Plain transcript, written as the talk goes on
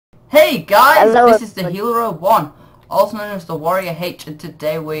Hey guys, Hello, this is the everybody. Hero1, also known as the Warrior+H, and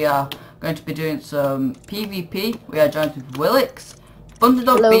today we are going to be doing some PvP. We are joined with Willix,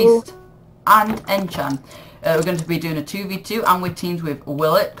 Thunderdog Hello. Beast, and nchan. We're going to be doing a 2v2, and we're teamed with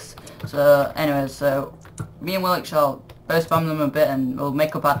Willix. So, anyways, so me and Willix shall both spam them a bit, and we'll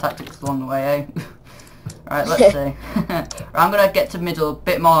make up our tactics along the way, eh? Right, let's see. Right, I'm going to get to middle, a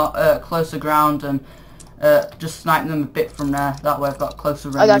bit more closer ground, and just snipe them a bit from there. That way I've got closer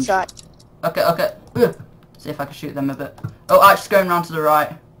range. I got shot. Okay, okay. See if I can shoot them a bit. Oh, actually going round to the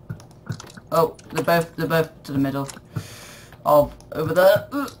right. Oh, they're both to the middle. Of over there.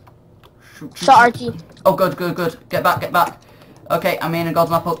 Shoot, shoot, Shot shoot. Archie. Oh, good, good, good. Get back, get back. Okay, I'm in a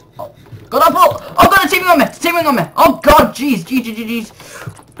golden apple. Oh, golden apple! Oh god, they're teaming on me! They're teaming on me! Oh god, jeez, jeez.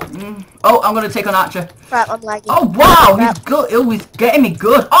 Oh, I'm gonna take on Archer. Crap, I'm lagging. Oh wow, Crap. he's good. Oh, he's getting me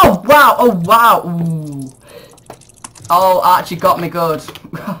good. Oh wow, oh wow. Ooh. Oh, Archie got me good.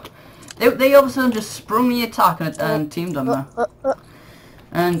 they all of a sudden just sprung the attack and teamed on me.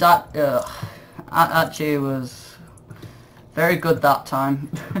 And that Archie was very good that time.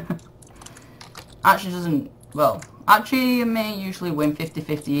 Archie doesn't, well, Archie and me usually win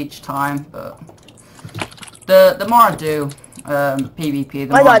 50-50 each time, but the more I do PvP,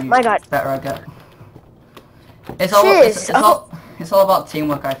 the better I get. It's all about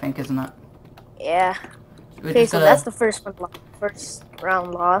teamwork, I think, isn't it? Yeah. Okay, So that's the first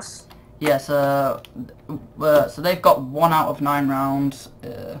round loss. Yeah, so they've got 1 out of 9 rounds.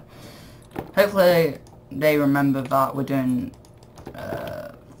 Hopefully they remember that we're doing.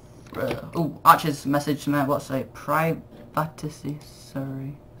 Oh, Archer's message to me. What's it? Privacy.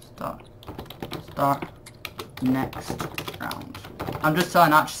 Sorry. Start next round. I'm just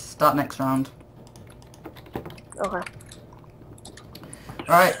telling Archer to start next round. Okay.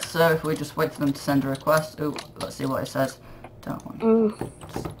 Right. So if we just wait for them to send a request. Oh, let's see what it says. Don't want to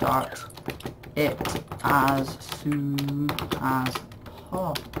start it as soon as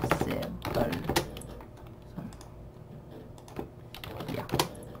possible. Yeah.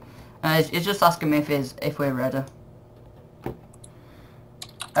 It's just asking me if we're ready.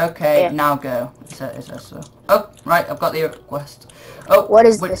 Okay, Yeah. now go. It says so. Oh, right, I've got the request. Oh, What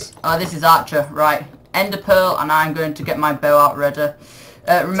is this? This is Archer. Right, Ender Pearl, and I'm going to get my bow out ready.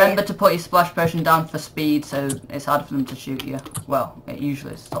 Remember to put your splash potion down for speed, so it's harder for them to shoot you. Well, it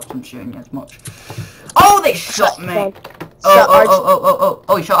usually stops them shooting you as much. Oh, they shot me!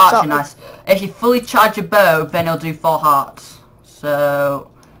 Oh, he shot Archer, nice. If you fully charge your bow, then he'll do 4 hearts.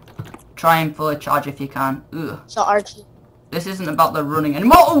 So, try and fully charge if you can. Ugh. Shot Archie. This isn't about the running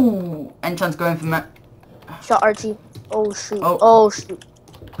anymore. Oh, Enchan's going for me. Shot Archie. Oh shoot. Oh. Oh shoot.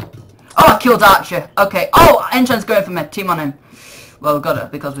 Oh, I killed Archer. Okay. Oh, Enchan's going for me. Team on him. Well, we got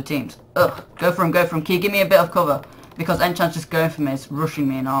it because we're teamed. Ugh. Go for him, go for him. Can you give me a bit of cover? Because Enchant's just going for me. It's rushing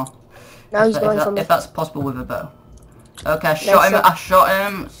me and all. Now he's going for me. If that's possible with a bow. Okay, I shot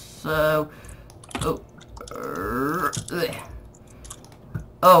him. So...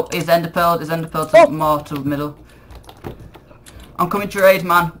 Oh, he's Enderpearled. He's Enderpearled more to the middle. I'm coming to your aid,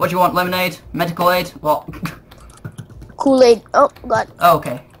 man. What do you want? Lemonade? Medical aid? What? Kool-Aid. Oh god. Oh,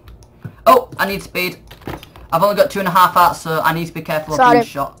 okay. Oh, I need speed. I've only got 2.5 hearts, so I need to be careful of being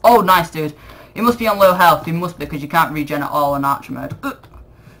shot. Oh, nice, dude. He must be on low health. He must be, because you can't regen at all in Archer mode.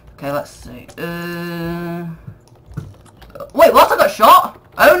 Okay, let's see. Wait, what? I got shot?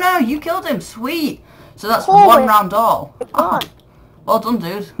 Oh, no, you killed him. Sweet. So that's 1 round all. Oh, well done,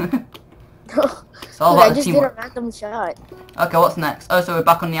 dude. It's all about I just did a random shot. Okay, what's next? Oh, so we're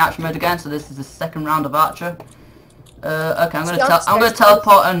back on the Archer mode again. So this is the 2nd round of Archer. Okay, I'm gonna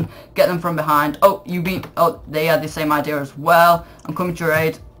teleport and get them from behind. Oh, you beat. Oh, they had the same idea as well. I'm coming to your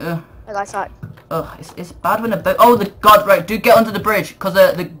aid. I got shot. Ugh, it's bad when a boat. Oh, the god, right, dude, get under the bridge, cause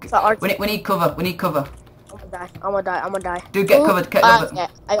we need cover. We need cover. I'm gonna die. Dude, get covered. Get covered. Yeah,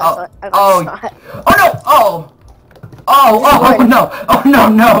 I got shot. I got shot. Oh no! Oh. Oh no! Oh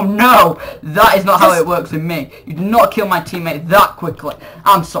no! That is not how it works with me. You do not kill my teammate that quickly.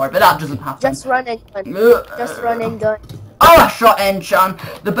 I'm sorry, but that doesn't happen. Just run and gun. Just run and gun. Oh, I shot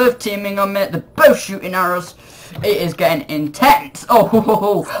Nchan. They're both teaming on me. They're both shooting arrows. It is getting intense.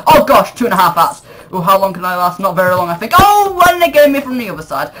 Oh gosh, 2.5 hearts. Oh, how long can I last? Not very long, I think. Oh, and they're getting me from the other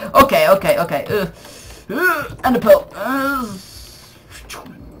side. Okay. And a pill.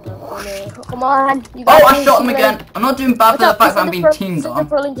 Come on. Oh, I shot him again. I'm not doing bad for the fact that I'm being teamed on.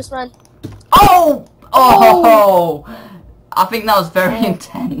 Just run. Oh! I think that was very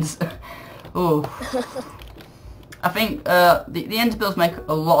intense. Oh. I think the Enderpearls make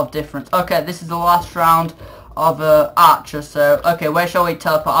a lot of difference. Okay, this is the last round of Archer, so okay, where shall we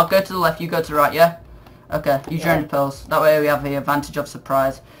teleport? I'll go to the left, you go to the right, yeah? Okay, use your Enderpearls. That way we have the advantage of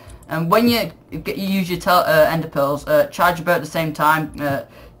surprise. And when you use your ender pearls, charge your boat at the same time.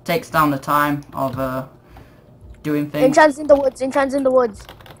 Takes down the time of doing things. Enchant's in the woods. Enchant's in the woods.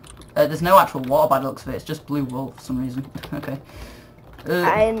 There's no actual water by the looks of it. It's just blue wool for some reason. Okay.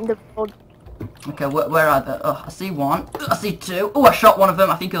 And the road. Okay, where are they? Oh, I see one. I see two. Oh, I shot one of them.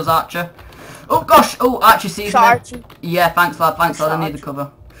 I think it was Archer. Oh gosh. Oh, Archer sees me. Archie. Yeah, thanks lad. Thanks lad. I need Archie. the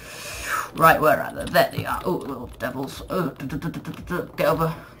cover. Right, where are they? There they are. Oh, little devils. Oh, get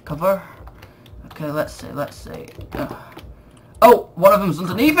over. Cover. Okay, let's see. Let's see. Oh, one of them's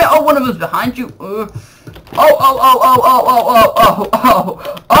underneath it. Oh, one of them's behind you. Oh,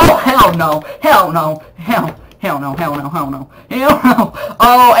 hell no. Hell no. Hell no.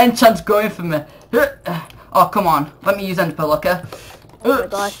 Oh, enchant's going for me. Oh, come on. Let me use ender pearl, okay? Oh my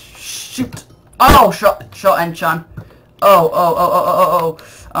god. Shoot. Oh, shot enchant. Oh,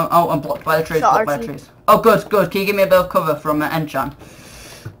 I'm blocked by the trees. Shot Blocked by the trees. Oh, good. Can you give me a bit of cover from enchant?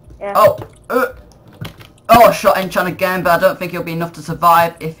 Yeah. Oh, shot enchant again, but I don't think he'll be enough to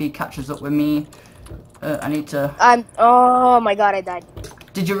survive if he catches up with me. I need to... Oh my god, I died.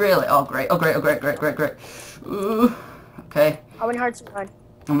 Did you really? Oh, great. Okay. How many hearts are you on?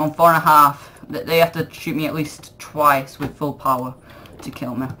 I'm on 4.5. They have to shoot me at least twice with full power to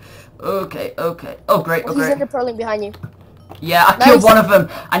kill me. Okay. Oh, great. He's ender pearling behind you. Yeah, I killed one of them.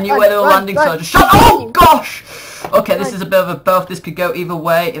 I knew where they were landing, so I just shot. Oh gosh! Okay, this is a bit of a both. This could go either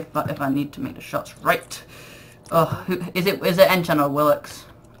way if I need to make the shots right. Oh, is it nchan or Willx?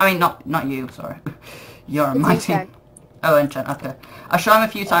 I mean, not you. Sorry, you're on my team. Oh, nchan. Okay, I shot him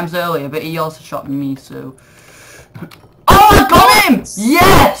a few times earlier, but he also shot me. So. Oh, I got him!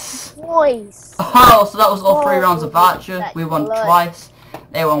 Yes! Boys. Oh, so that was all 3 rounds of Archer. We won twice.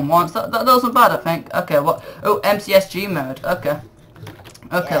 They won once. That wasn't bad, I think. Okay, what? Oh, MCSG mode. Okay.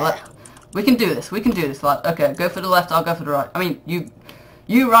 Yeah. We can do this. Lad. Okay, go for the left. I'll go for the right. I mean, you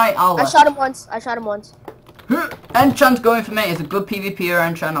right. I'll left. I shot him once. Enchant's going for me. It's a good PvPer,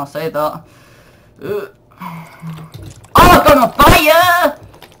 Enchant. I'll say that. Oh, I got on fire!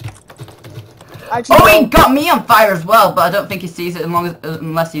 Oh, he got me on fire as well, but I don't think he sees it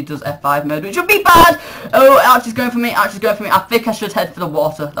unless he does F5 mode, which would be bad. Oh, Archer's going for me. I think I should head for the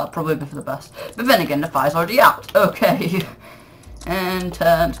water. That'd probably be for the best. But then again, the fire's already out. Okay.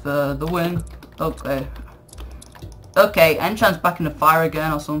 Enchant for the win. Okay, Enchant's back in the fire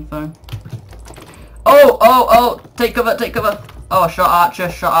again or something. Oh, take cover. Oh, shot Archer.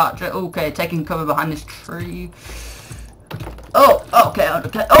 Okay, taking cover behind this tree. Oh, okay.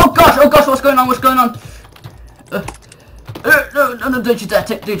 Oh gosh, what's going on? No, don't you dare.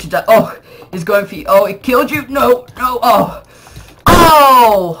 Oh, he's going for you. Oh, he killed you. No, oh.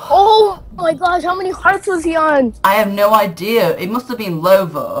 Oh my gosh, how many hearts was he on? I have no idea. It must have been low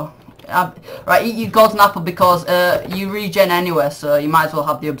though. Right, eat your golden apple because you regen anyway, so you might as well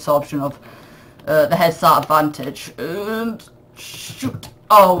have the absorption of the head start advantage. And shoot.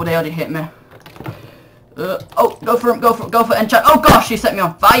 Oh, they already hit me. Oh, go for enchant. Oh gosh, he set me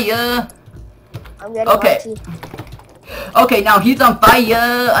on fire. I'm getting Archie. Okay, now he's on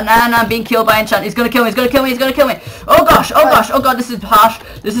fire, and I'm being killed by enchant. He's gonna kill me. Oh god, this is harsh.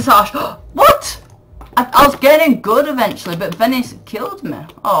 What? I was getting good eventually, but then he killed me.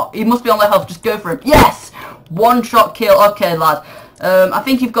 Oh, he must be on low health. Just go for him. Yes, 1-shot kill. Okay, lad. I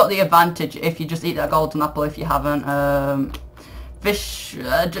think you've got the advantage if you just eat that golden apple. If you haven't, fish,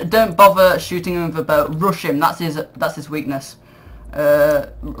 don't bother shooting him with a boat. Rush him. That's his weakness.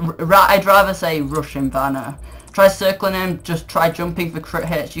 I'd rather say rush him than try circling him. Just try jumping for crit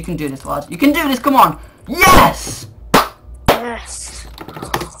hits. You can do this, lads. You can do this. Come on. Yes. Yes.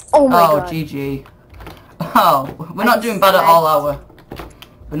 Oh my god. Oh, GG. Oh, we're not doing bad at all, are we?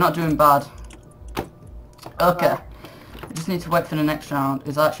 We're not doing bad. Okay. I just need to wait for the next round.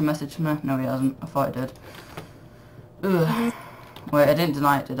 Is that actually messaged me? No, he hasn't. I thought he did. Ugh. Wait, I didn't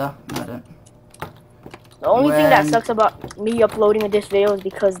deny it, did I? No, I didn't. The only thing that sucks about me uploading this video is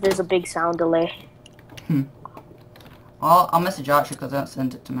because there's a big sound delay. I'll message Archie because I don't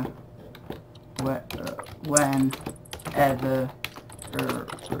send it to me. Whenever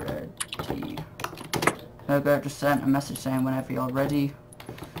ready. There we go, just sent a message saying whenever you're ready.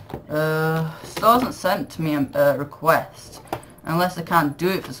 Still hasn't sent to me a request. Unless I can't do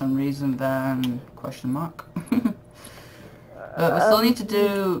it for some reason, then question mark. We still need to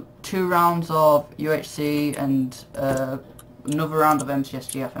do 2 rounds of UHC and another round of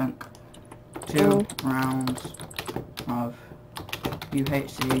MCSG, I think. 2 rounds of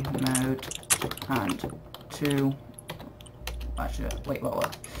UHC mode and 2. Actually, wait,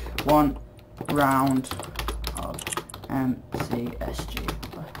 what? 1 round of MCSG.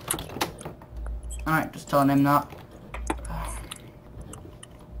 Alright, just telling him that.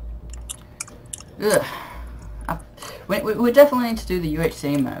 Ugh. We definitely need to do the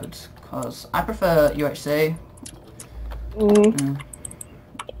UHC modes, because I prefer UHC.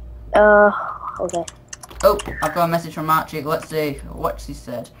 Okay. Oh, I've got a message from Archie. Let's see what he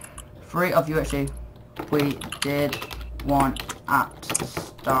said. Free of UHC. We did want at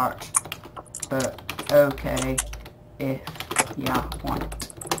start, but okay if ya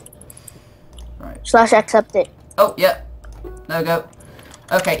want. Right. / accept it. Oh, yeah. There we go.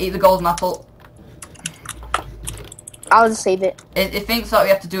 Okay, eat the golden apple. I'll just save it. It thinks that we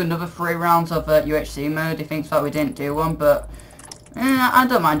have to do another 3 rounds of UHC mode. It thinks that we didn't do one, but I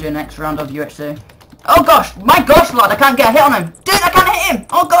don't mind doing an extra round of UHC. Oh gosh, my gosh, lad, I can't get a hit on him. Dude, I can't hit him.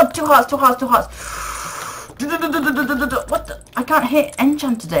 Oh god, 2 hearts, 2 hearts, 2 hearts. What the? I can't hit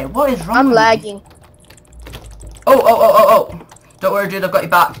nchan today. What is wrong I'm with lagging. me? Oh. Don't worry, dude, I've got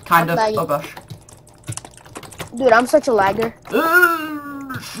your back, kind of. Lagging. Oh gosh. Dude, I'm such a lagger.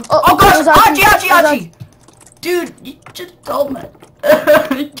 Oh gosh, Archie! Dude, you just told me.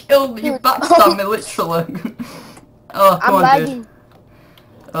 You killed me, you backstabbed me, literally. Oh, come on, lagging. dude.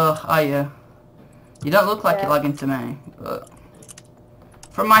 Oh, you don't look like you're lagging to me, but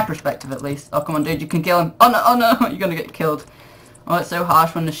from my perspective at least. Oh, come on, dude, you can kill him. Oh no, you're gonna get killed. Oh, it's so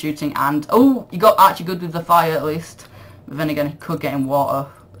harsh when they're shooting and... Oh, you got Archie good with the fire at least. But then again, he could get in water.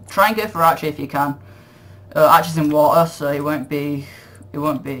 Try and go for Archie if you can. Archie's in water, so he won't be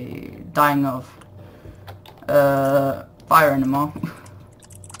dying of fire anymore.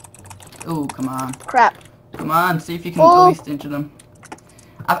 Ooh, come on. Crap. Come on, see if you can at least injure them.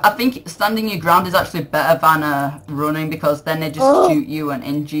 I think standing your ground is actually better than running, because then they just shoot you and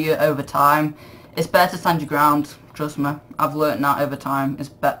injure you over time. It's better to stand your ground, trust me. I've learnt that over time. It's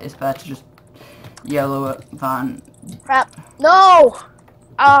better to just yellow it than... Crap. No!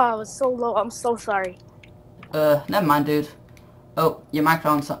 Ah, I was so low. I'm so sorry. Never mind, dude. Oh, your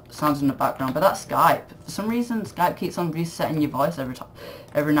microphone sounds in the background, but that's Skype. For some reason, Skype keeps on resetting your voice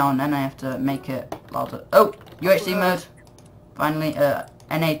every now and then. I have to make it louder. Oh, UHC mode. Finally,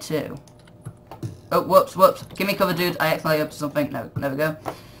 NA2. Oh, whoops. Give me cover, dude. I accidentally opened something. No, there we go.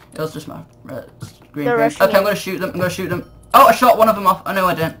 It was just my screen. Okay, I'm gonna shoot them. Oh, I shot one of them off. Oh, no,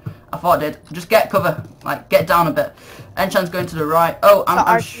 I didn't. I thought I did. Just get cover. Like, get down a bit. Enchan's going to the right. Oh,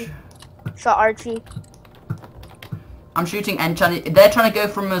 Shot Archie. I'm shooting Enchan. They're trying to go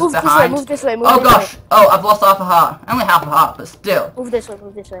from us behind. Move this way. Oh gosh. Oh, I've lost half a heart. Only half a heart, but still. Move this way.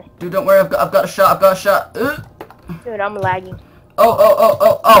 Dude, don't worry. I've got a shot. Dude, I'm lagging.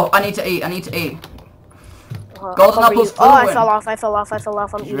 Oh. I need to eat. Golden apples. Oh, I fell off.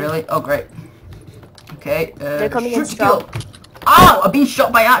 I'm eating. Really? Oh, great. Okay. They're coming in strong. Ow! I've been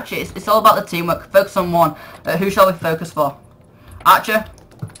shot by Archer. It's all about the teamwork. Focus on one. Who shall we focus for? Archer.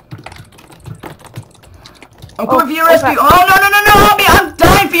 I'm coming for your rescue. Oh, no, help me. I'm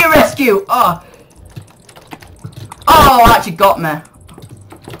dying for your rescue. Oh, Archie got me.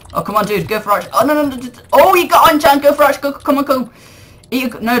 Oh, come on, dude. Go for Archie. Oh, no. Oh, you got nchan. Go for Archie. Go, come on.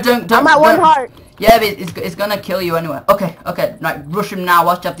 No, don't. I'm at 1 heart. Yeah, but it's gonna kill you anyway. Okay. Right, rush him now.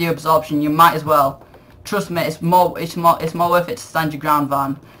 Watch after the absorption. You might as well. Trust me, it's more worth it to stand your ground,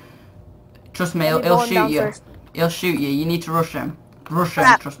 Van. Trust me, he'll shoot you. First. He'll shoot you. You need to rush him.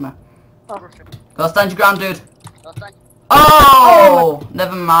 Trust me. Go stand your ground, dude. Oh,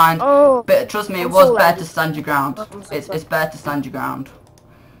 never mind. But trust me, it was better to stand your ground. It's better to stand your ground.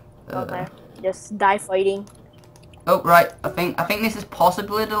 Okay, just die fighting. Oh right, I think this is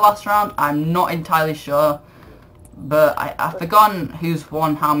possibly the last round. I'm not entirely sure, but I've forgotten who's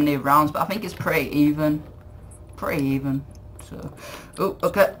won how many rounds. But I think it's pretty even. So, oh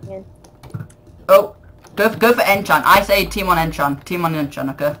okay. Oh, go for nchan. I say team on nchan.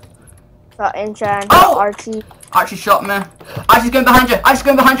 Okay. Got nchan. Oh! Archie shot me. Archie's going behind you.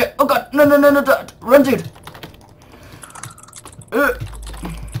 Oh god, no, run, dude.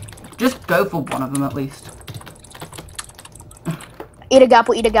 Just go for one of them at least. Eat a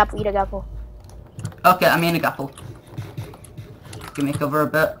gapple. Okay, I'm eating a gapple. Give me cover a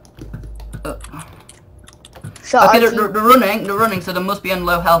bit. Okay, they're running, so they must be on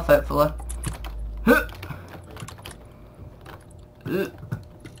low health, hopefully.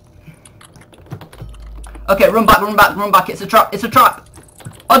 Okay, run back. It's a trap.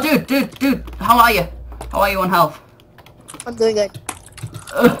 Oh, dude, how are you? How are you on health? I'm doing good.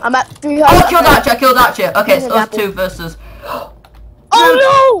 I'm at 300. Oh, I killed Archer. Okay, it's us two versus...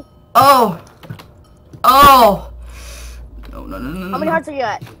 Oh, no! Oh! No. How many hearts are you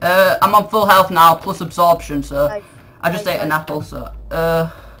at? I'm on full health now, plus absorption, so... I just ate an apple, so...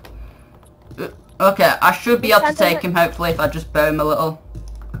 Okay, I should be able to take him, hopefully, if I just bow him a little.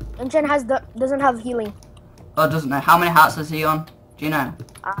 nchan doesn't have healing. Oh, doesn't know. How many hearts is he on? Do you know?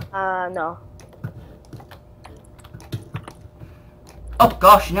 No. Oh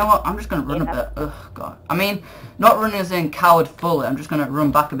gosh, you know what? I'm just gonna run a bit. Ugh, God. I mean, not running as in coward fully. I'm just gonna run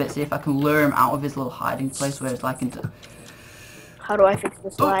back a bit, see if I can lure him out of his little hiding place where he's like into. How do I fix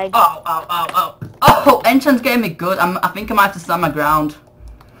this lag? Oh, ow, ow, ow, ow. Oh, Enchan's getting me good. I think I might have to stand my ground.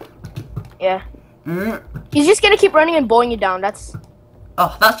 Yeah. He's just gonna keep running and bowling you down. That's.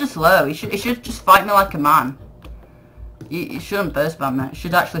 Oh, that's just low. He should just fight me like a man. He shouldn't burst ban me. He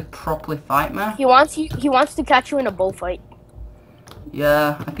should actually properly fight me. He wants to catch you in a bullfight.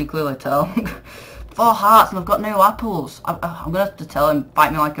 Yeah, I can clearly tell. 4 hearts and I've got no apples. I'm gonna have to tell him,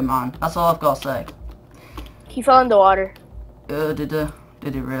 fight me like a man. That's all I've got to say. He fell in the water. Did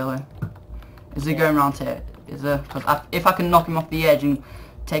he really? Is he going around here? Is there? Cause if I can knock him off the edge and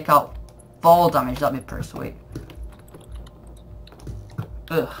take out fall damage, that'd be pretty sweet.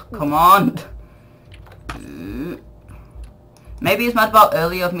 Ugh, come on. Maybe he's mad about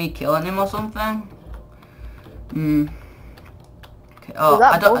earlier of me killing him or something. Okay. Oh,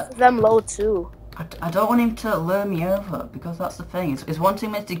 I got both of them low too. I don't want him to lure me over, because that's the thing. He's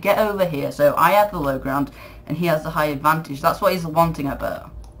wanting me to get over here, so I have the low ground, and he has the high advantage. That's what he's wanting, I bet.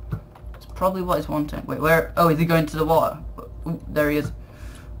 It's probably what he's wanting. Wait, where? Oh, is he going to the water? Ooh, there he is.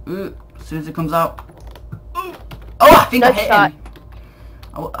 Ooh, as soon as it comes out. Ooh. Oh, I think I hit him.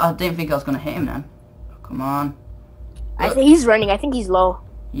 I didn't think I was going to hit him then. Oh, come on. I think he's running. I think he's low.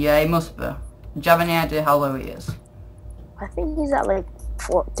 Yeah, he must be. Do you have any idea how low he is? I think he's at like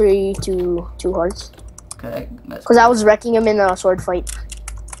 3 to 2 hearts. Okay. Because I was wrecking him in a sword fight.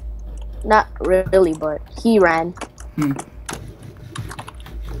 Not really, but he ran. Okay,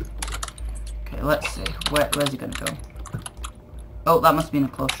 let's see. Where's he gonna go? Oh, that must have been a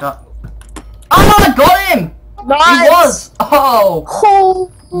close shot. Oh, I got him! Nice! He was! Oh!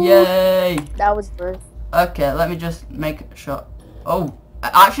 Oh! Yay! That was worth. Okay, let me just make a shot. Oh,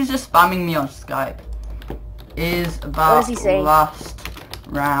 actually just spamming me on Skype. Is about last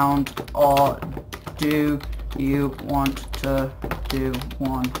round, or do you want to do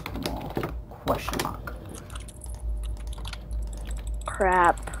one more? Question mark.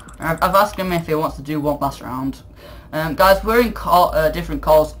 Crap. I've asked him if he wants to do one last round. Guys, we're in different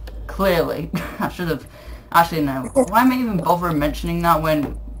calls, clearly. I should have... Actually, no. Why am I even bothering mentioning that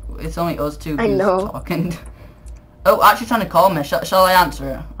when it's only us two who's talking? Oh, actually trying to call me. Shall I answer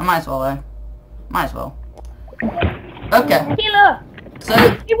it? I might as well, eh? Might as well. Okay. Healer! So...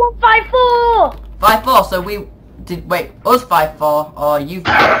 You want 5-4! 5-4, so we... Wait, us 5-4, or you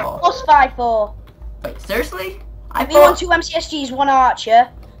 5-4? Us 5-4. Wait, seriously? We won 2 MCSGs, 1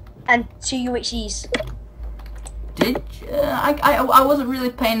 Archer, and 2 UHCs. Did you? I wasn't really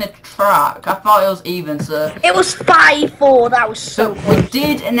paying the track. I thought it was even, so... It was 5-4, that was so we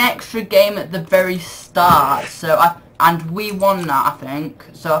did an extra game at the very start, so and we won that, I think.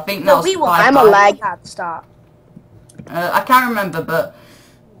 So I think that was we won. 5-5. I'm a lag at the start. I can't remember, but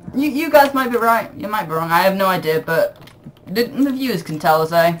you guys might be right. You might be wrong. I have no idea, but the viewers can tell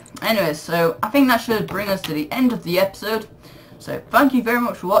us, eh? Anyways, so I think that should bring us to the end of the episode. So thank you very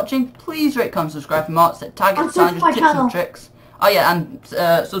much for watching. Please rate, comment, subscribe for more. Set targets, challenges, tips and tricks. Oh yeah, and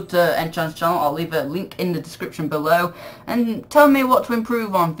sub to nchan's channel. I'll leave a link in the description below. And tell me what to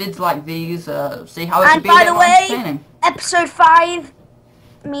improve on vids like these. See how it can be a bit more entertaining. Episode 5,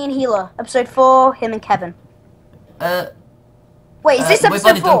 me and Healer. Episode 4, him and Kevin. Wait, is this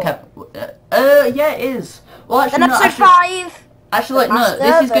episode 4? Yeah, it is. Well, actually, then episode 5. Actually, no.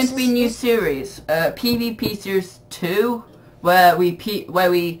 This is going to be a new series. PvP series 2, where we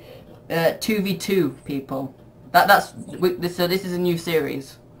 2v2 people. So this is a new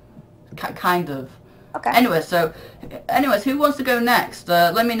series. Kind of. Okay. Anyways, who wants to go next?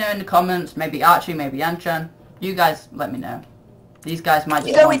 Let me know in the comments. Maybe Archie, maybe nchan. You guys, let me know. These guys might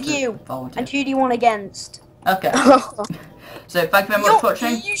just go with you. Volunteer. And who do you want against? Okay. So thank you very much for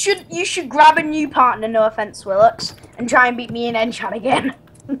watching. You should grab a new partner, no offense, Willux, and try and beat me in nchan again.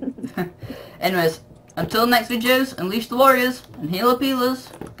 Anyways, until next videos, unleash the warriors and heal up healers.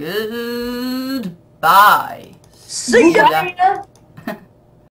 Goodbye. See ya.